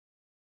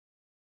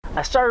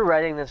I started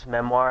writing this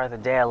memoir the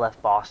day I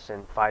left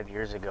Boston 5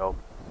 years ago.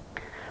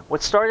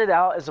 What started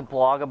out as a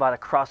blog about a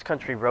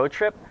cross-country road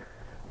trip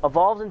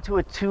evolved into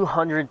a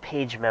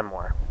 200-page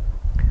memoir.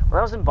 When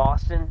I was in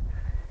Boston,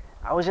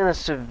 I was in a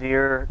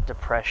severe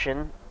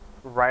depression,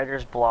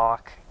 writer's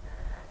block.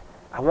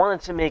 I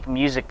wanted to make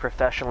music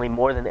professionally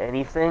more than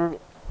anything,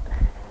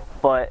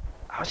 but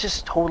I was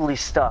just totally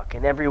stuck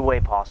in every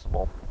way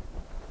possible.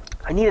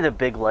 I needed a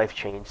big life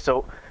change,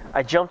 so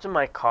I jumped in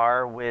my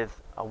car with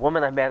a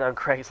woman I met on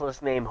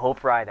Craigslist named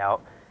Hope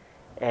Rideout,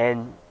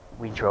 and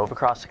we drove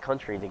across the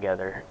country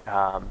together.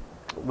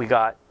 We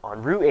got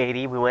on Route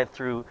 80, we went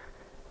through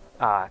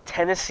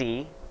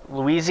Tennessee,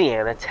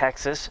 Louisiana,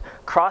 Texas,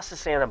 crossed to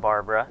Santa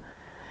Barbara,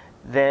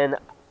 then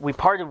we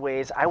parted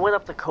ways. I went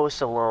up the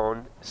coast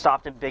alone,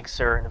 stopped in Big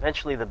Sur, and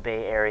eventually the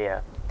Bay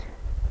Area.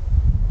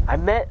 I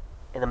met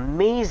an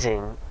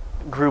amazing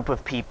group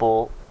of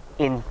people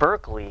in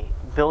Berkeley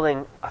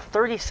building a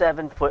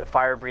 37-foot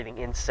fire-breathing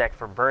insect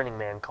for Burning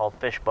Man called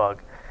Fishbug.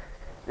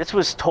 This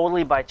was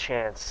totally by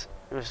chance.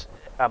 It was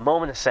a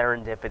moment of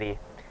serendipity.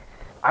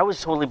 I was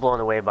totally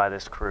blown away by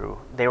this crew.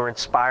 They were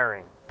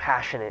inspiring,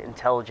 passionate,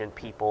 intelligent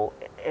people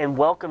and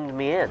welcomed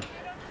me in.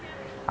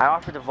 I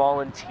offered to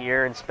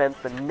volunteer and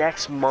spent the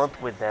next month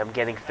with them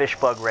getting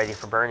Fishbug ready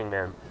for Burning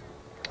Man.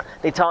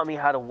 They taught me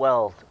how to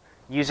weld,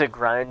 use a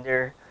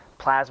grinder,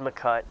 plasma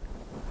cut.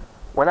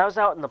 When I was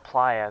out in the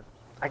playa,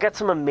 I got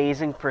some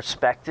amazing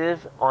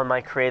perspective on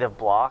my creative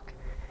block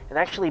and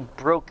actually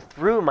broke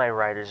through my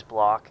writer's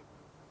block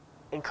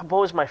and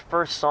composed my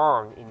first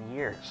song in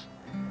years.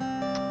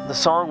 The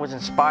song was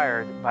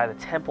inspired by the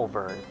temple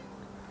burn,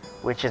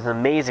 which is an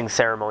amazing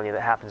ceremony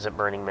that happens at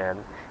Burning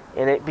Man,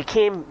 and it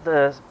became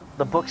the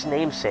book's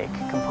namesake,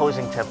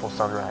 Composing Temple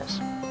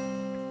Sunrise.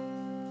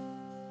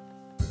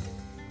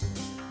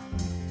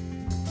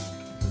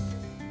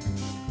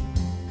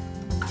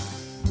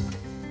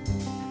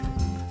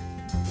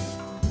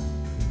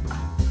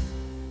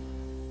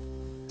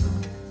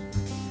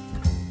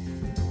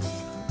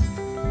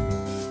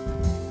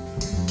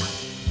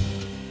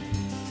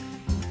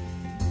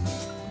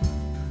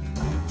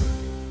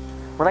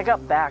 When I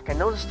got back, I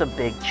noticed a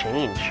big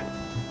change.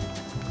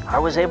 I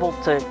was able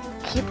to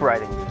keep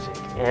writing music,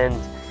 and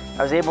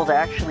I was able to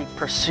actually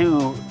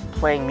pursue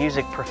playing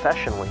music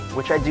professionally,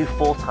 which I do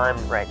full-time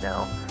right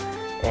now.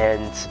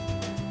 And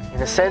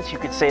in a sense, you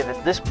could say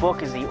that this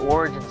book is the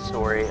origin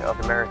story of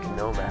American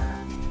Nomad.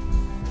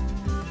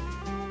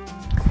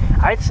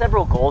 I had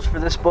several goals for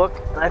this book,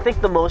 and I think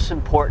the most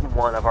important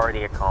one I've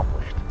already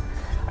accomplished.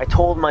 I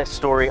told my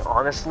story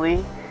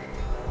honestly,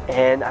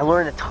 and I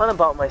learned a ton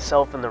about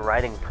myself in the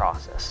writing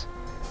process.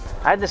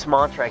 I had this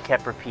mantra I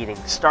kept repeating,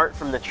 start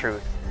from the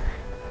truth.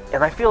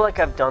 And I feel like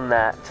I've done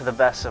that to the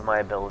best of my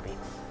ability.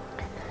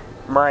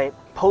 My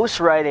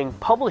post-writing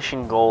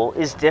publishing goal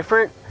is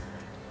different,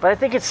 but I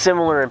think it's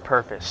similar in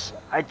purpose.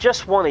 I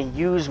just want to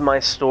use my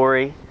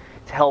story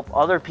to help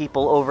other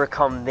people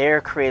overcome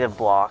their creative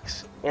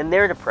blocks and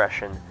their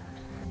depression